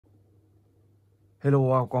Hello,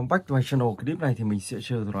 welcome back to my channel. Clip này thì mình sẽ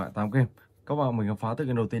chơi thể loại 8 game. Các bạn mình khám phá từ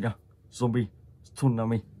game đầu tiên nào. Zombie,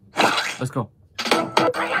 Tsunami. Let's go.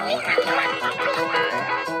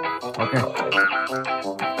 Ok.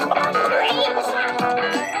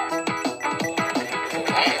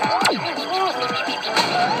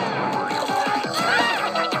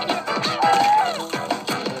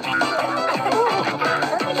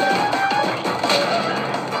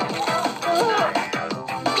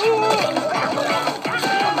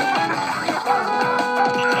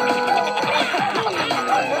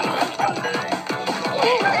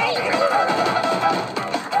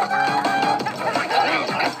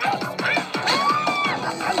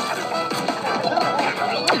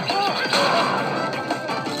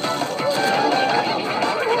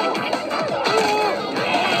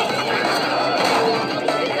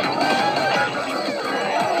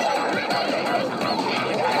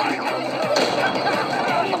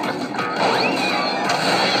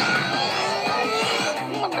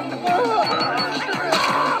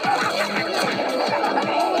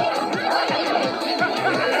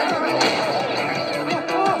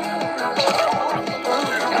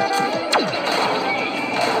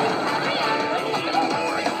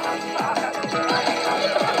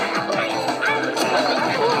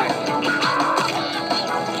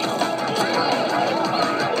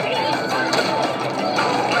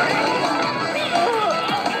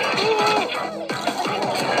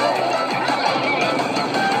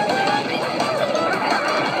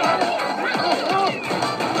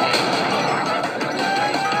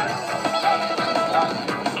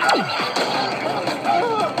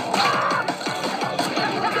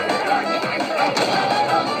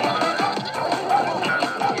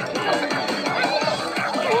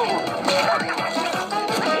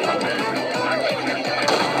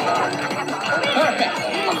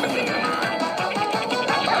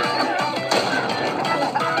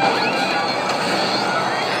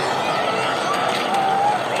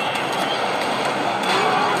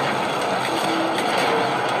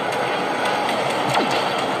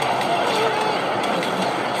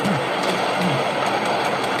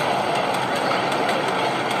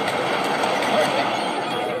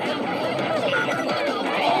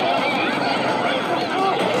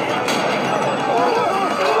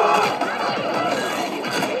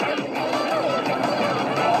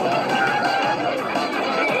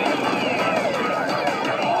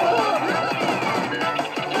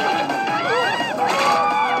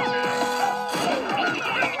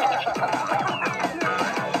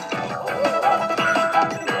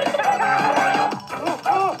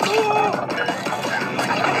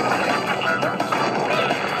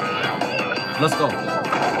 Let's go.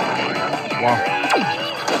 Wow.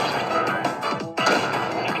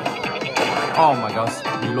 Oh my gosh,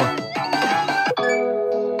 đi luôn.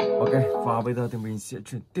 Ok, và bây giờ thì mình sẽ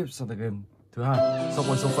chuyển tiếp sang tựa game thứ hai, sông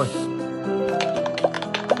quay sông phẩy.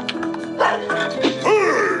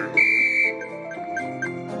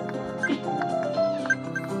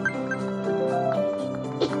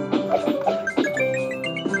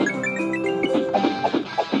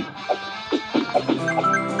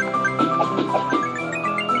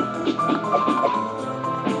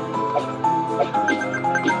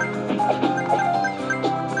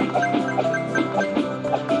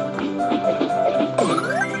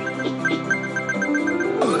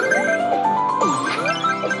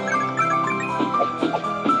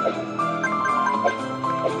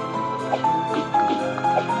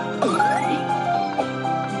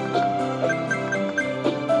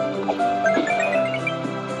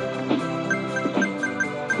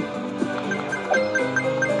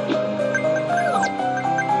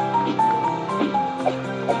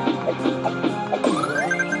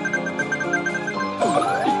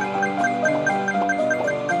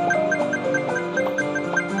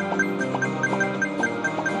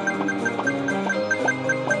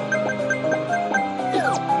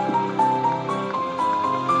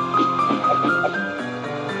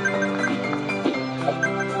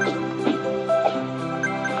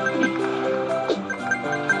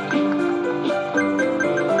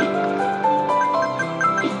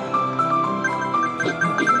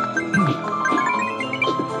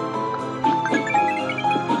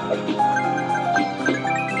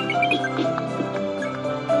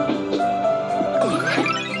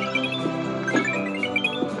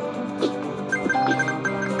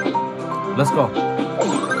 Let's go.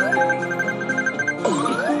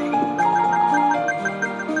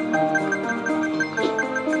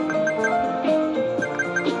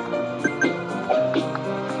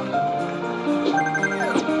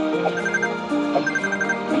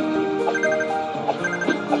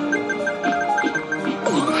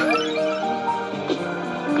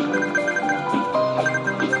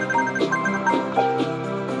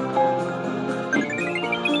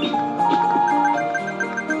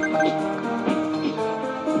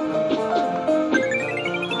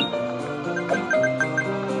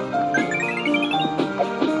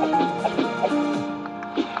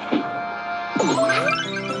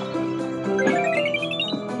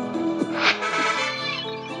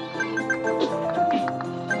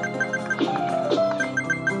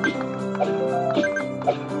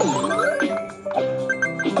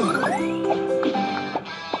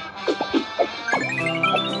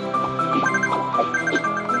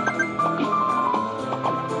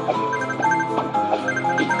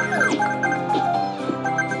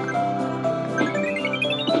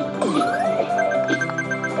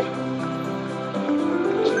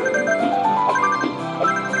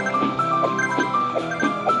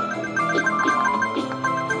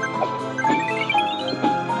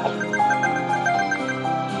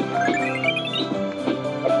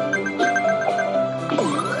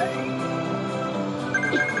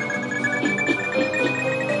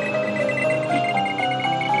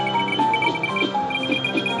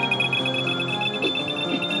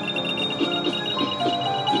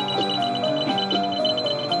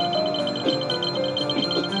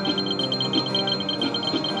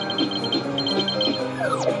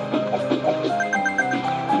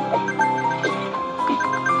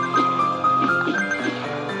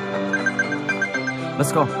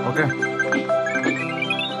 Let's go. Okay.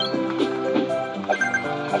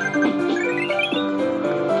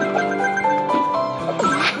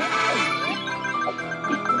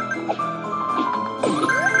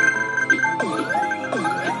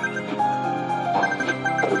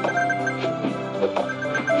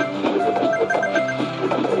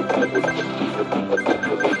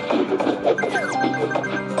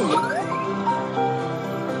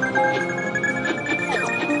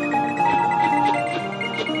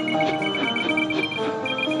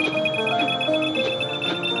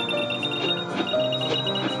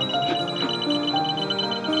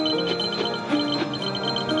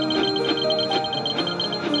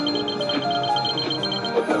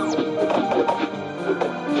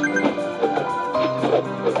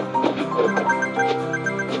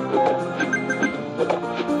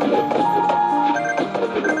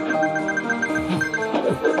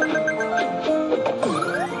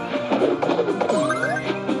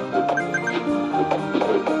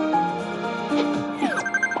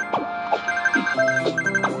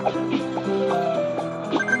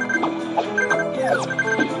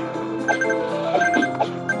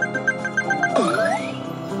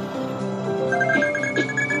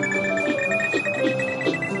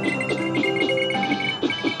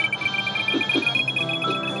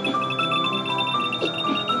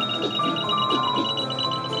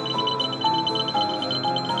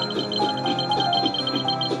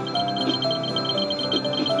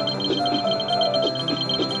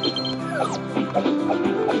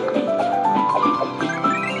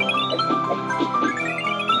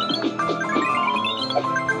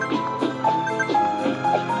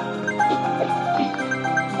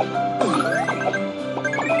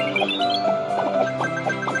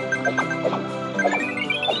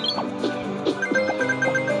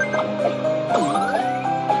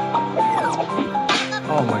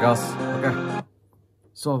 Oh my gosh. Ok.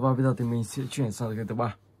 Rồi và bây giờ thì mình sẽ chuyển sang cái thứ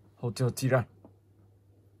ba, Hotel Tiran.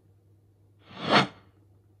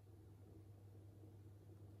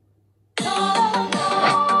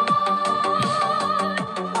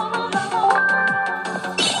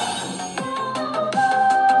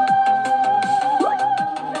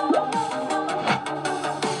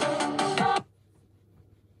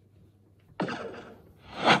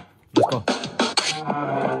 Let's go.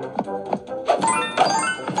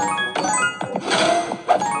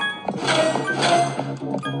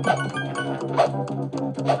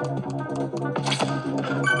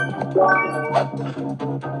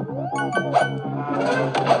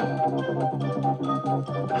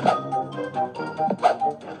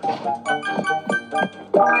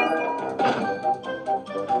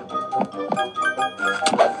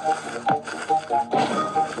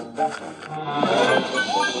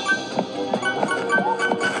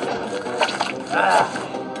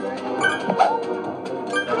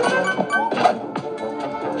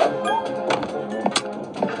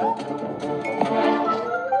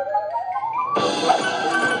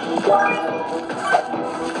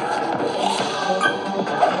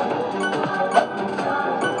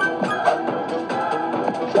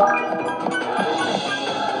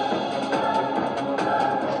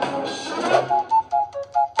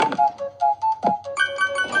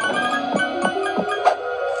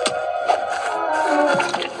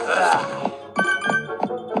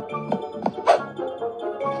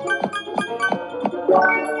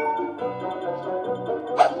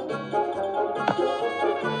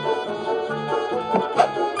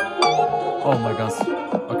 Oh my gosh.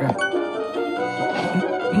 Okay.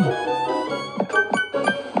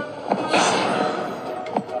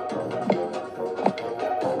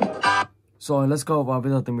 Rồi, let's go. Và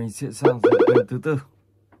bây giờ thì mình sẽ sang game thứ tư,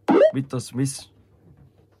 Victor Smith.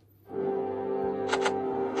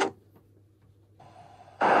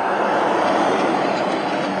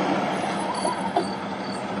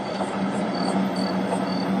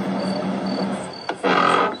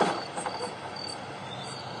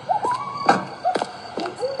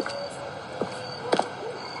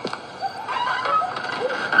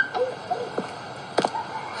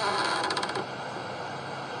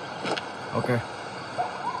 Ok.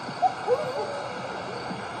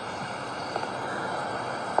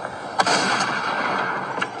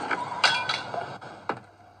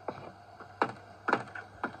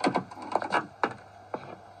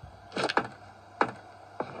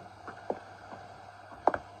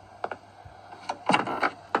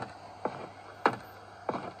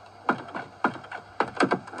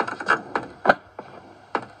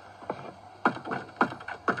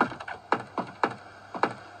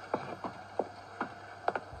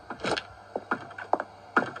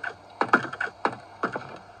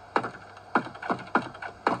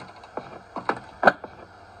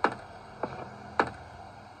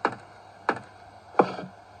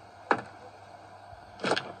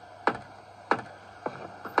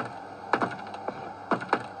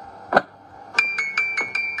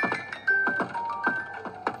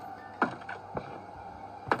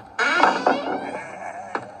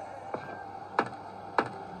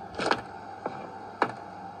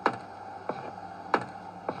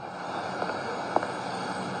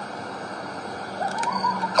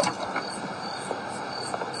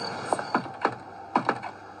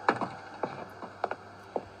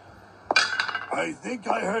 think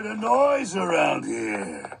I heard a noise around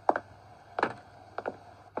here.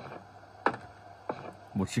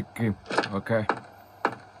 Một chiếc kim. Ok.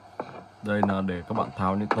 Đây là để các bạn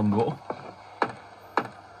tháo những tấm gỗ.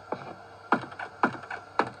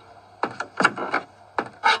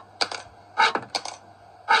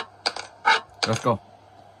 Let's go.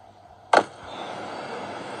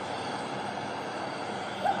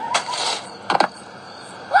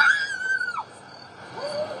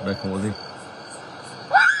 Đây không có gì.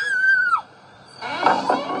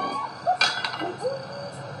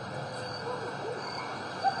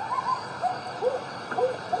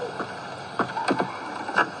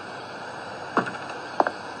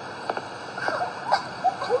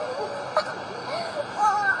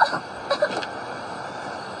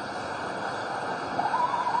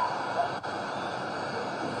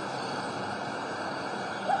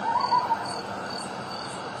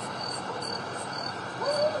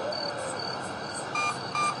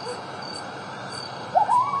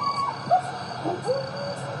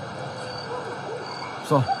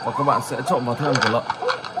 Rồi, và các bạn sẽ trộn vào thức ăn của lợn.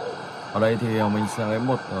 Ở đây thì mình sẽ lấy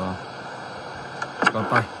một găng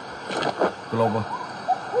tay Clover.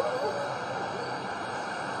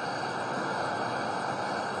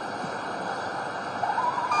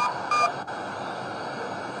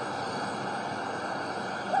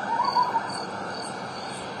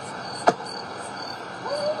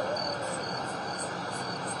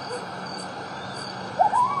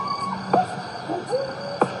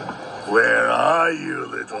 Where are you,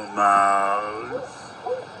 little mouse?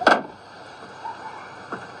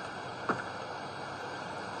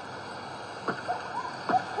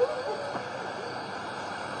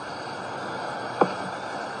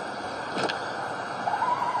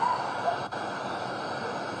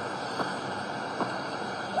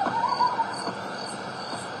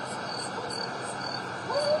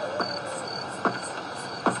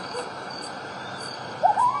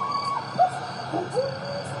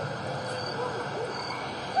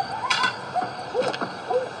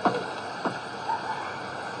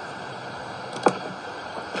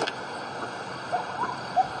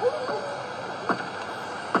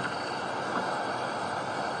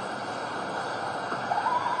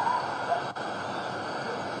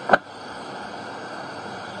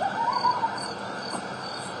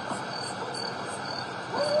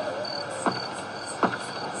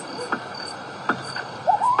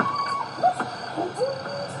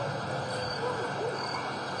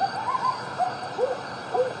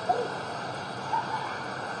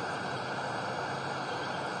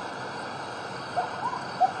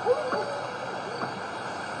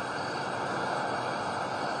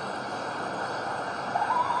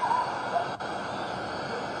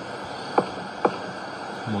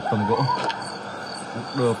 Một tấm gỗ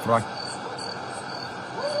đưa Frank.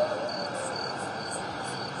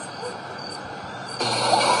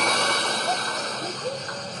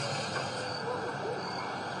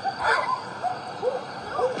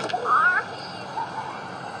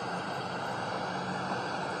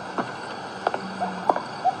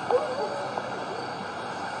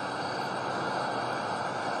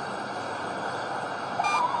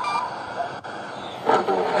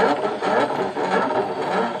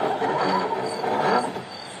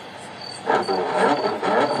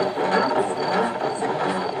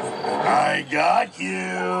 I got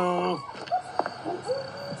you.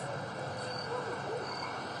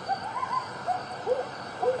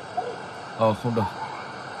 Không được.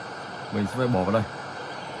 Mình sẽ phải bỏ vào đây.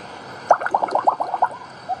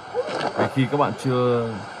 Vì khi các bạn chưa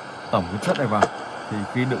tẩm cái chất này vào thì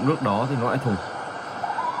khi đựng nước đó thì nó lại thủng.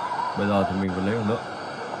 Bây giờ thì mình phải lấy được nước.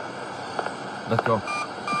 Let's go.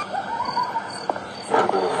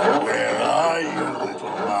 Where are you, little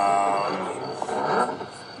mouse?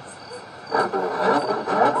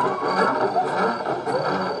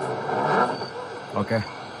 Ok.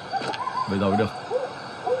 Bây giờ mới được.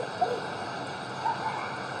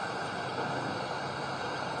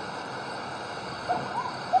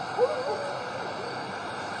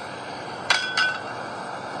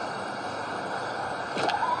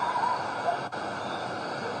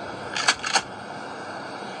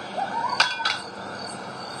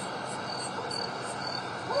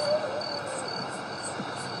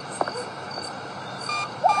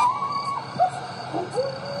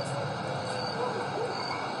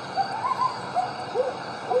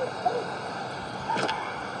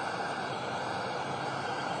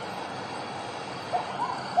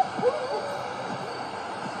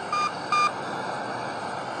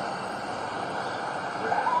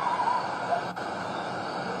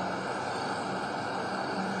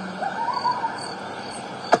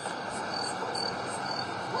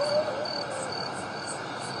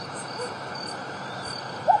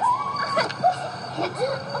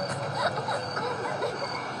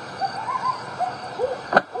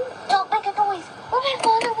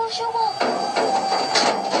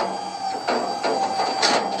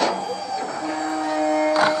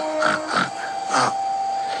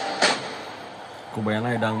 bé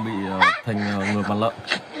này đang bị thành người mặt lợn.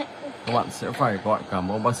 Các bạn sẽ phải gọi cả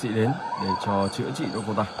một ông bác sĩ đến để cho chữa trị cho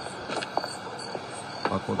cô ta.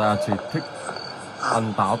 Và cô ta chỉ thích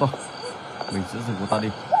ăn táo thôi. Mình sẽ dừng cô ta đi.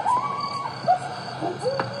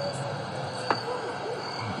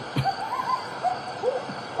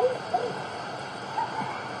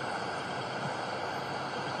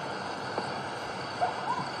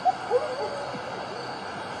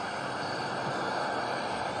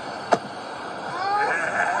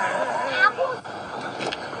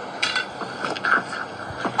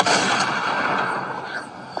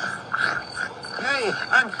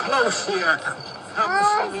 I'm close here. Come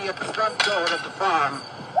see me at the front door of the farm.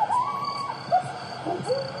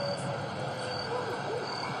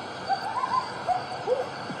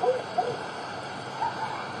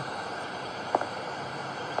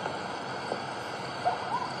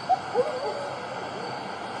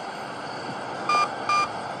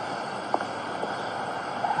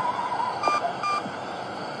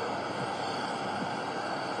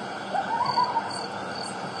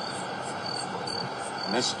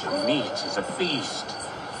 Mr. Meat is a beast.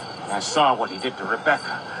 I saw what he did to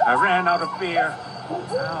Rebecca. I ran out of beer.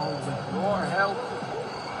 Now, with your help,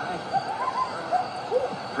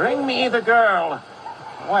 bring me the girl.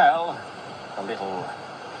 Well, the little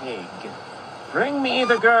pig. Bring me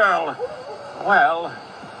the girl. Well,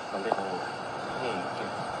 the little pig.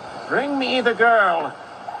 Bring me the girl.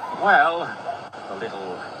 Well, the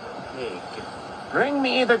little pig. Bring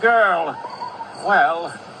me the girl.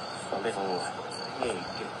 Well, the little pig.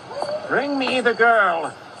 Bring me the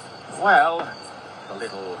girl. Well, the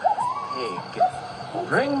little pig.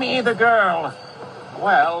 Bring me the girl.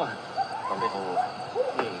 Well, the little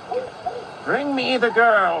pig. Bring me the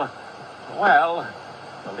girl. Well,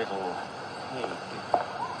 the little pig.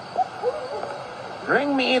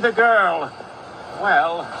 Bring me the girl.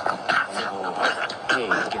 Well, the little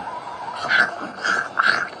pig.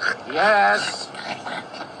 Yes.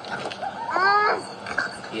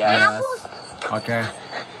 Yes. Okay.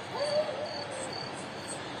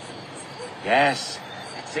 Yes,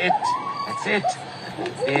 that's it. That's it.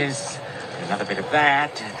 There's another bit of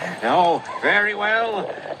that. Oh, very well.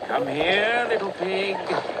 Come here, little pig.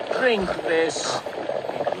 Drink this.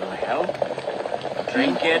 It will help.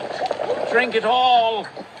 Drink it. Drink it all.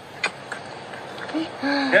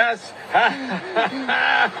 Yes. What?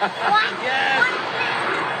 Yes.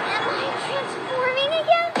 Am I transforming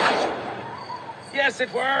again? Yes,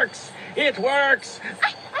 it works. It works.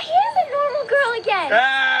 I am a normal girl again.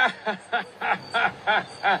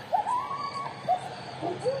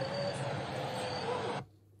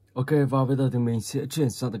 Ok, và bây giờ thì mình sẽ chuyển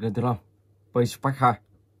sang tựa game thứ 5, Payback 2.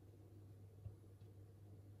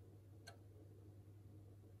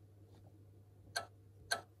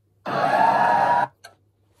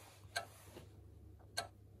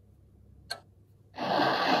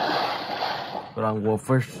 Round war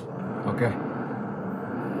first. Ok.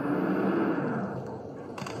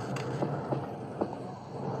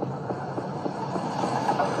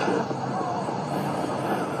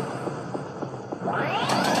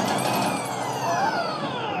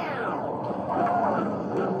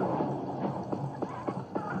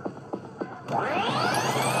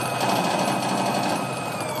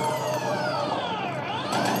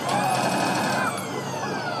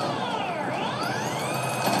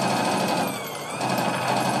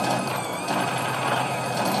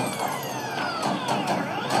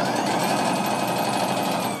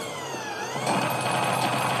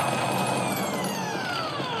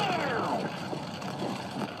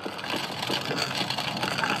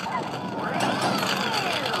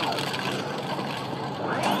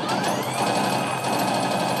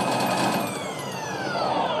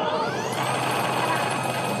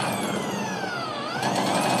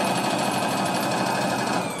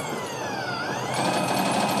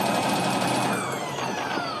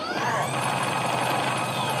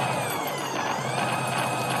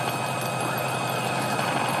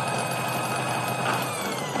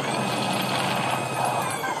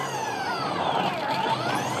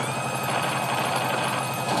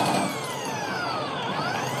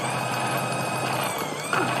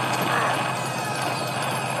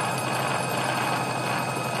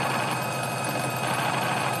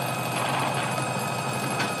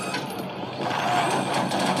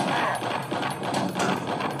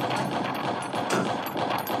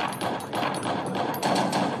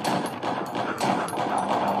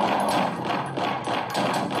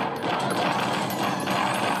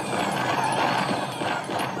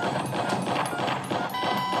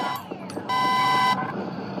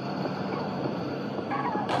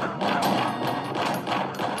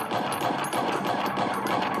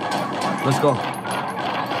 Let's go.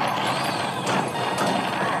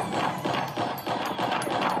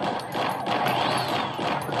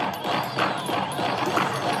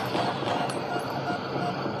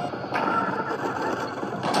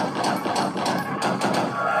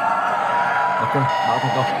 Ok, đã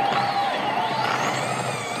thành công.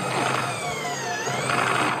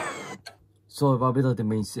 Rồi và bây giờ thì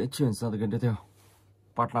mình sẽ chuyển sang game tiếp theo,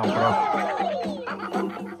 badland Brawl.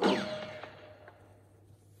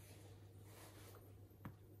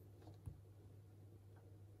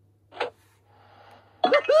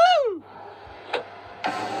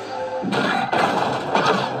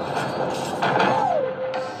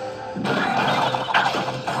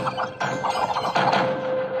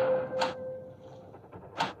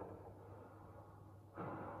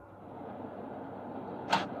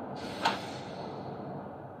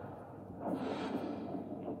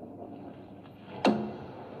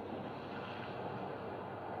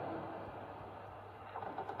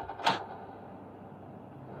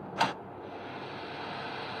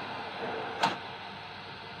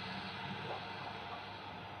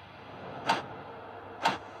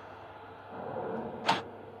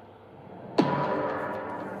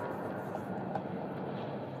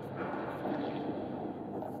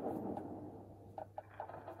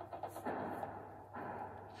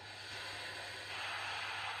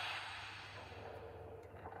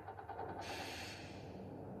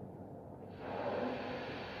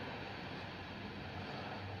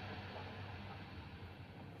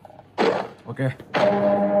 Ok.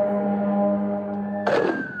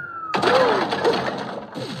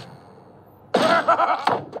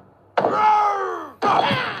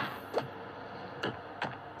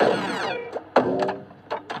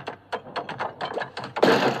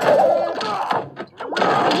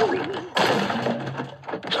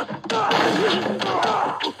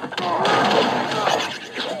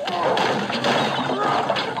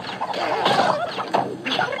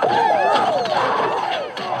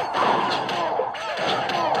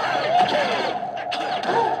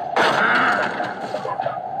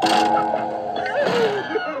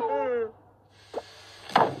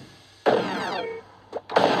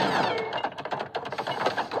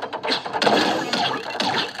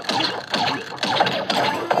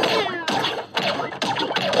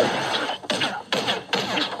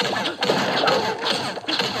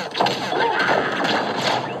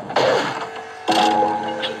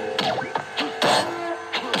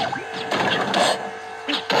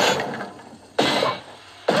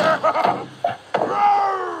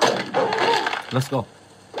 Let's go. Oh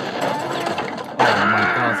my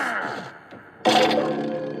gosh.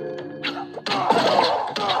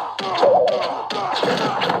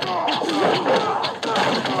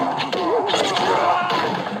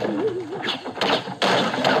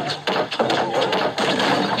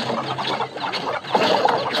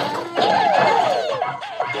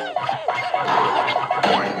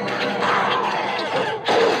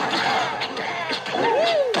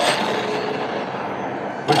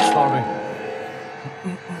 Great story.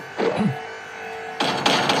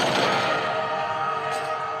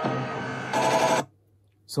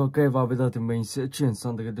 Rồi ok, và bây giờ thì mình sẽ chuyển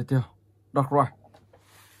sang cái tiếp theo, Dark Ride.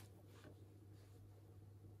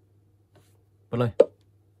 Play.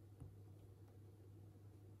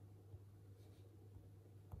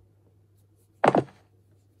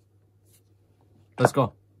 Let's go.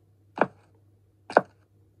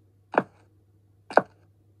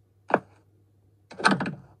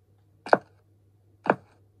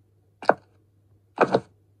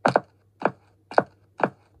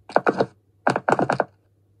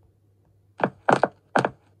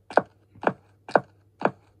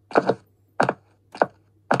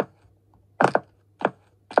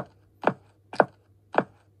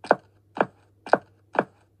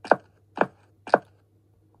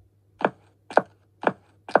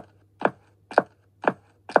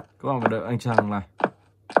 Các bạn phải đợi anh chàng này,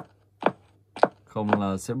 không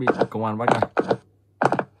là sẽ bị công an bắt ngay.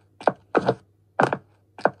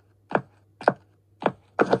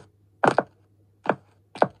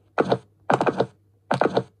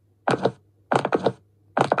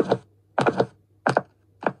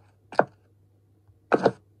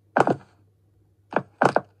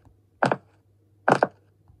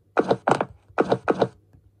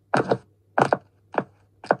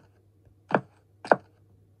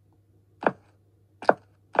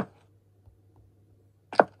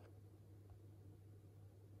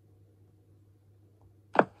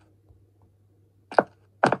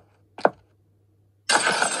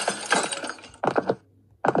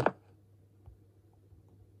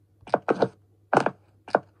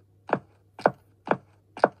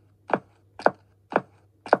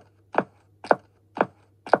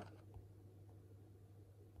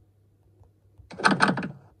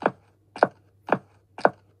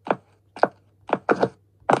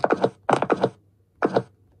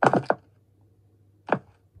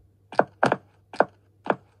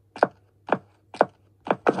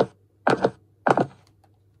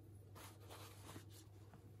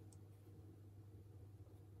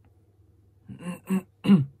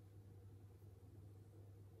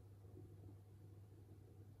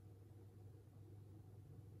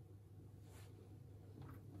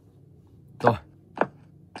 Rồi.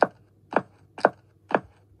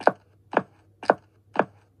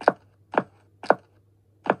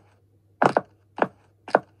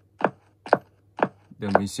 Để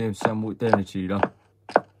mình xem mũi tên này chỉ đâu.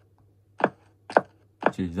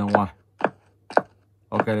 Chỉ ra ngoài.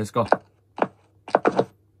 Ok, let's go.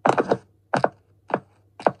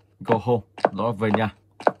 Go home. Đó là về nhà.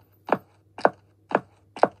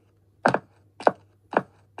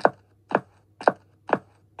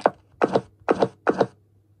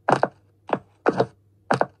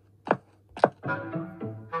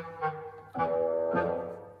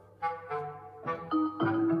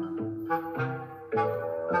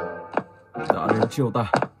 Đã đến chiều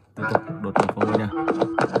ta. Tiếp tục đột nhập vào ngôi nhà.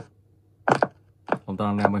 Không ta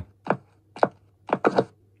anh em mình.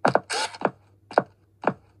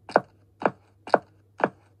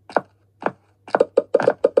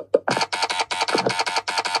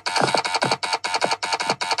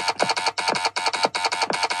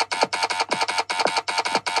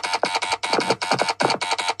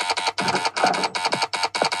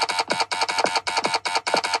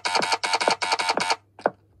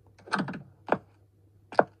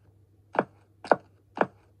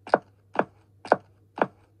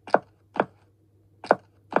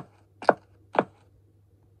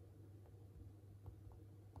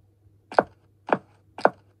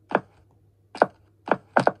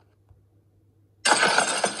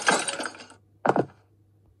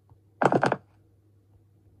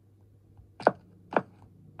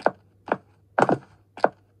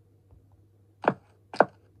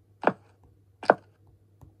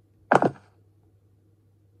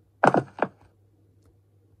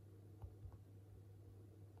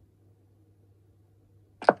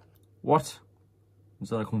 What?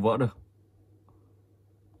 Giờ lại không vỡ được.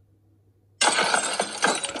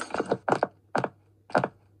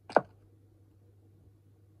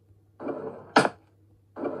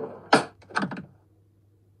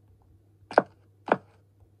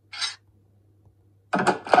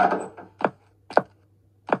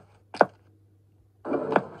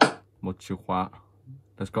 Một chìa khóa.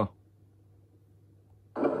 Let's go.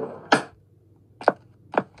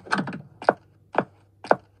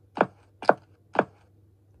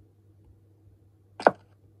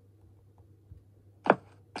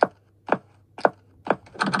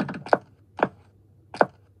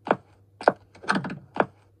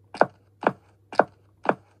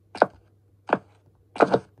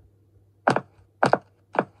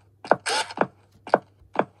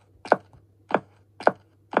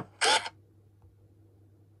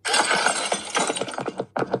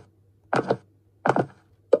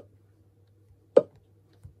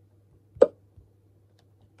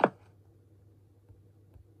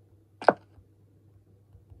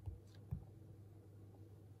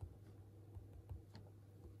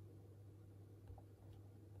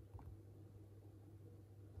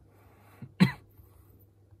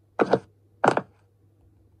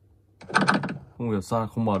 Không hiểu sao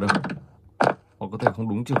không mở được. Hoặc có thể không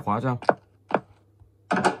đúng chìa khóa chăng?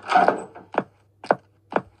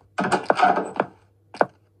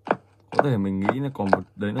 Có thể mình nghĩ là còn một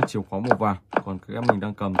đấy là chìa khóa màu vàng, còn cái em mình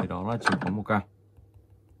đang cầm thì đó là chìa khóa màu cam.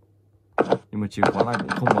 Nhưng mà chìa khóa này cũng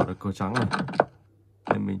không mở được cửa trắng này,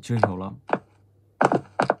 nên mình chưa hiểu lắm.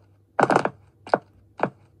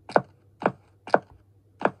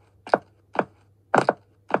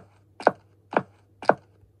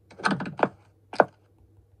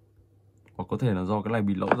 Có thể là do cái này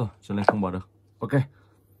bị lỗi rồi cho nên không mở được. Ok.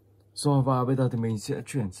 Rồi và bây giờ thì mình sẽ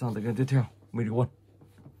chuyển sang tới game tiếp theo, Mini One.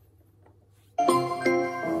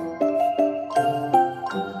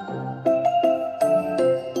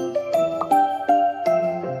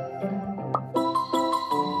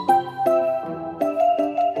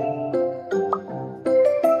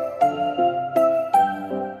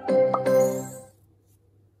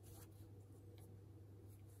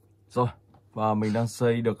 Rồi, và mình đang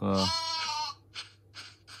xây được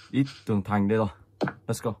ít tường thành đây rồi.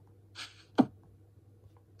 Let's go.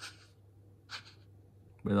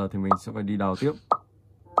 Bây giờ thì mình sẽ phải đi đào tiếp.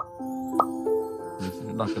 Mình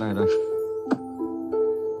sẽ đặt cái này đây.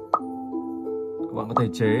 Các bạn có thể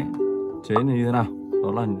chế như thế nào?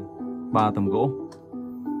 Đó là 3 tấm gỗ.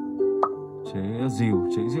 Chế rìu,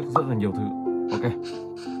 chế giết rất là nhiều thứ. Ok.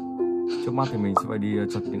 Trước mắt thì mình sẽ phải đi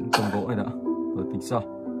chặt những tấm gỗ này đã, rồi tính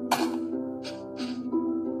sau.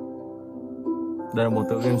 Đây là một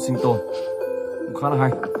tựa game sinh tồn cũng khá là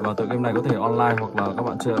hay, và tựa game này có thể online hoặc là các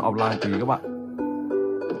bạn chơi offline tùy các bạn.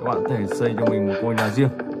 Các bạn có thể xây cho mình một ngôi nhà riêng,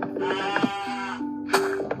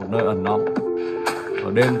 một nơi ẩn náu.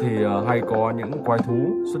 Ở đêm thì hay có những quái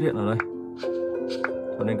thú xuất hiện ở đây,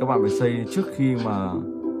 cho nên các bạn phải xây trước khi mà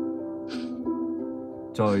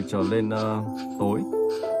trời trở lên tối.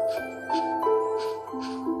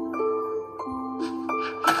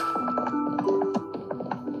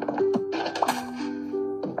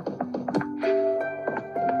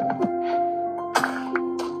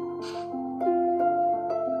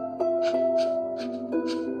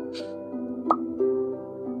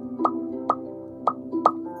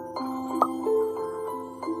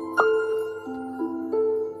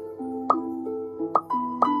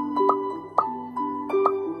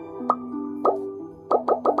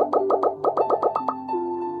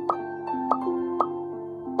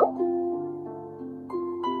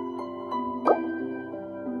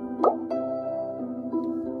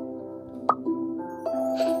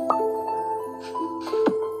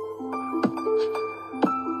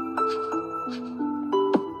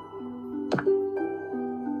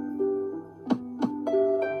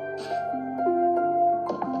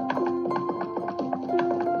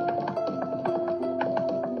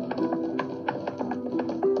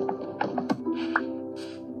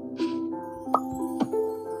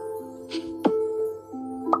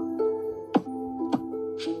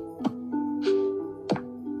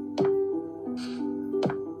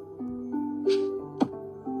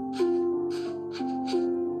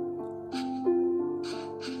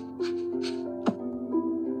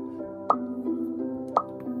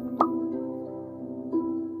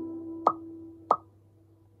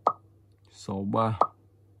 Số 3.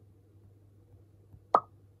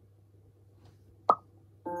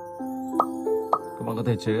 Các bạn có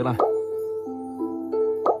thể chế này.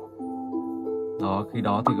 Đó, khi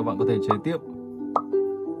đó thì các bạn có thể chế tiếp.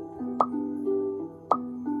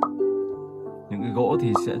 Những cái gỗ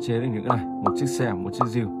thì sẽ chế được những cái này, một chiếc xẻng, một chiếc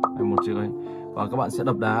rìu, hay một chiếc ấy. Và các bạn sẽ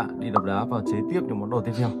đập đá, đi đập đá và chế tiếp những món đồ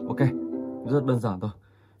tiếp theo. Ok, rất đơn giản thôi.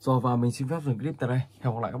 Rồi và mình xin phép dừng clip tại đây.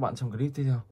 Hẹn gặp lại các bạn trong clip tiếp theo.